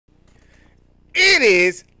It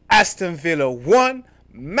is Aston Villa 1,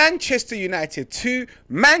 Manchester United 2.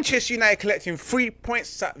 Manchester United collecting 3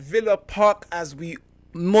 points at Villa Park, as we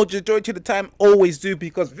majority of the time always do,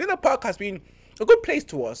 because Villa Park has been a good place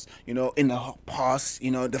to us, in the past, the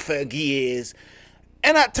Fergie years,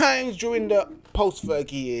 and at times during the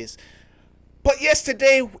post-Fergie years. But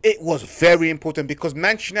yesterday, it was very important because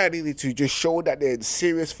Manchester United needed to just show that they're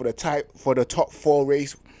serious for the top 4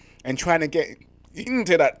 race and trying to get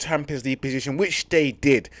into that Champions League position, which they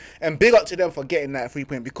did. And big up to them for getting that 3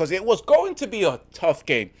 point, because it was going to be a tough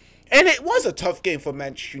game. And it was a tough game for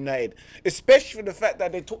Manchester United, especially for the fact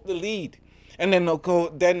that they took the lead. And then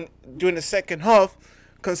during the second half,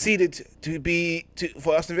 conceded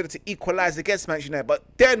for Aston Villa to equalise against Manchester United. But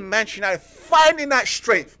then Manchester United finding that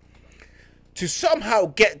strength to somehow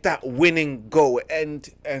get that winning goal. And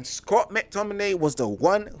Scott McTominay was the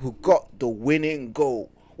one who got the winning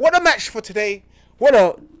goal. What a match for today. What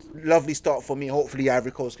a lovely start for me. Hopefully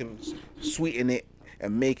Ivory Coast can sweeten it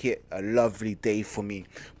and make it a lovely day for me.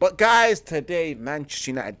 But guys, today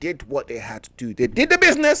Manchester United did what they had to do. They did the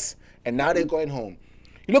business, and now they're going home.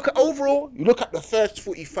 You look at the first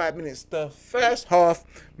 45 minutes, the first half,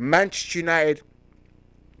 Manchester United,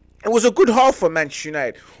 it was a good half for Manchester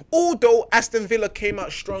United. Although Aston Villa came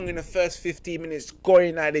out strong in the first 15 minutes,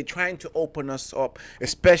 going at it, trying to open us up,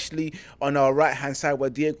 especially on our right-hand side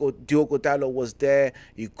where Diogo Dalot was there.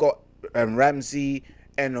 You got Ramsey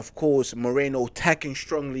and, of course, Moreno attacking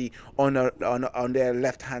strongly on their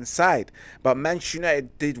left-hand side. But Manchester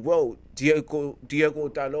United did well. Diogo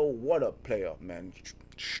Dalot, what a player, man.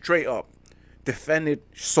 Straight up. Defended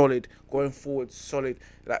solid, going forward solid.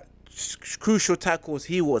 Like, crucial tackles.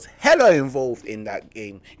 He was hella involved in that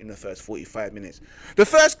game in the first 45 minutes. The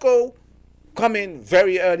first goal coming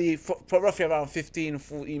very early, for roughly around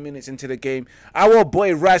 15-14 minutes into the game. Our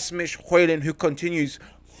boy Rasmus Højlund, who continues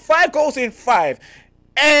 5 goals in 5,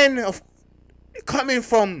 and coming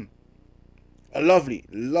from a lovely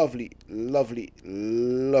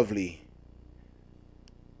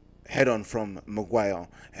head on from Maguire.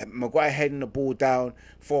 Maguire heading the ball down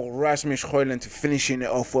for Rasmus Højlund to finishing it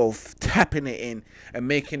off well, tapping it in and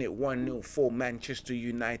making it 1-0 for Manchester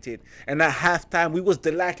United. And at halftime, we was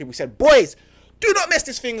delighted. We said, boys, do not mess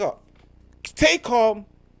this thing up. Stay calm.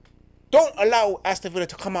 Don't allow Aston Villa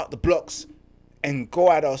to come out the blocks and go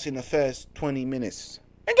at us in the first 20 minutes.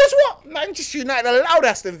 And guess what? Manchester United allowed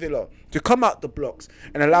Aston Villa to come out the blocks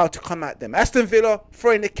and allowed to come at them. Aston Villa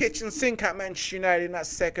throwing the kitchen sink at Manchester United in that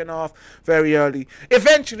second half very early.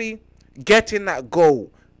 Eventually getting that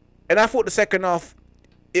goal. And I thought the second half,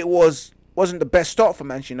 it wasn't the best start for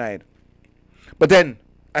Manchester United. But then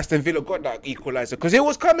Aston Villa got that equaliser because it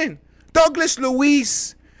was coming. Douglas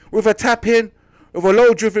Luiz with a tap in, with a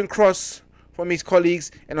low-driven cross from his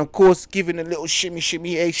colleagues, and of course giving a little shimmy,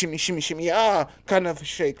 kind of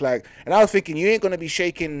shake like. And I was thinking, you ain't gonna be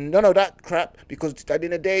shaking none of that crap, because at the end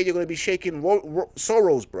of the day you're gonna be shaking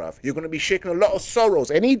sorrows, bruv. You're gonna be shaking a lot of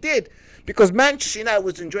sorrows, and he did, because Manchester United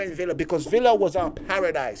was enjoying Villa, because Villa was our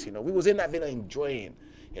paradise. We was in that Villa enjoying.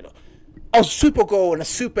 A super goal and a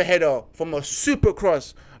super header from a super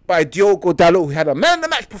cross by Diogo Dalot, who had a man of the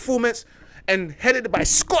match performance, and headed by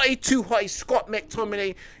Scotty Too Hot, Scott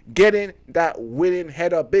McTominay, getting that winning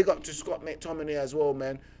header. Big up to Scott McTominay as well,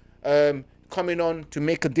 man. Coming on to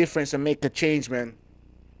make a difference and make a change, man.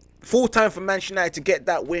 Full time for Manchester United to get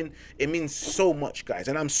that win. It means so much, guys.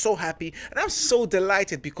 And I'm so happy. And I'm so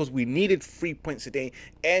delighted, because we needed 3 points today.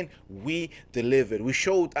 And we delivered. We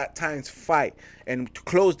showed at times fight. And to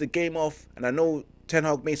close the game off, and I know Ten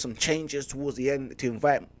Hag made some changes towards the end to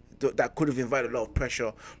invite, that could have invited a lot of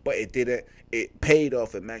pressure, but it didn't. It paid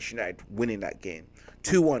off at Manchester United winning that game.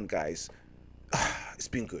 2-1, guys. It's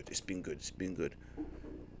been good. It's been good. It's been good.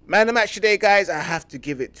 Man of the match today, guys, I have to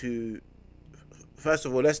give it to... First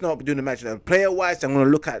of all, let's not be doing the match. Player-wise, I'm going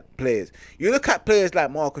to look at players. You look at players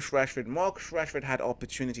like Marcus Rashford. Marcus Rashford had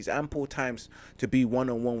opportunities, ample times, to be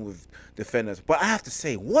one-on-one with defenders. But I have to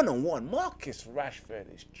say, one-on-one, Marcus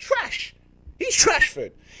Rashford is trash. He's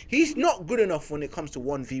Trashford. He's not good enough when it comes to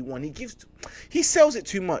 1v1. He sells it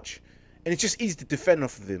too much, and it's just easy to defend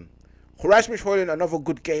off of him. Rasmus Højlund, another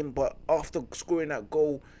good game, but after scoring that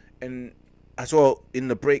goal and as well in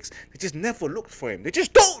the breaks, they just never looked for him. They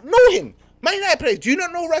just don't know him. Man United players, do you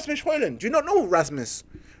not know Rasmus Højlund? Do you not know Rasmus?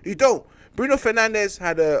 You don't. Bruno Fernandes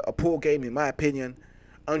had a poor game, in my opinion.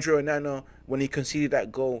 Andre Onana, when he conceded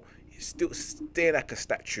that goal, he still stayed like a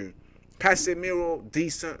statue. Casemiro,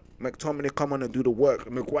 decent. McTominay come on and do the work.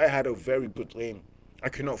 Maguire had a very good game. I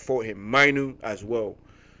cannot fault him. Mainu as well.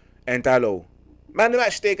 And Dalot. Man of the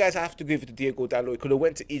match today, guys, I have to give it to Diogo Dalot. It could have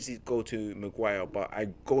went to easily go to Maguire, but I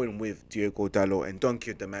go in with Diogo Dalot, and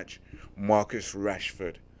donkey of the match, Marcus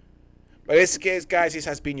Rashford. But this case, guys, this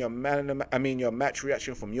has been your your match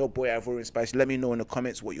reaction from your boy Ivorian Spice. Let me know in the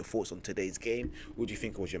comments what your thoughts on today's game. Who do you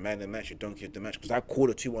think was your man of the match, your donkey of the match? Because I called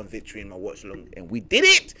a 2-1 victory in my watch along, and we did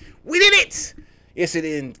it. We did it. Yes, it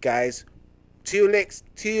is, guys. See you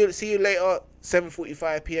later.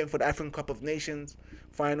 7:45 p.m. for the African Cup of Nations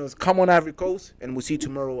finals. Come on, Ivory Coast, and we'll see you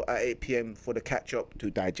tomorrow at 8 p.m. for the catch up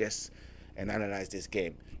to digest and analyze this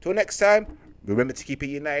game. Till next time, remember to keep it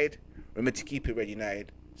united. Remember to keep it red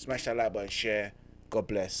united. Smash that like button, share. God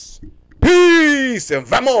bless. Peace and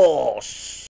vamos.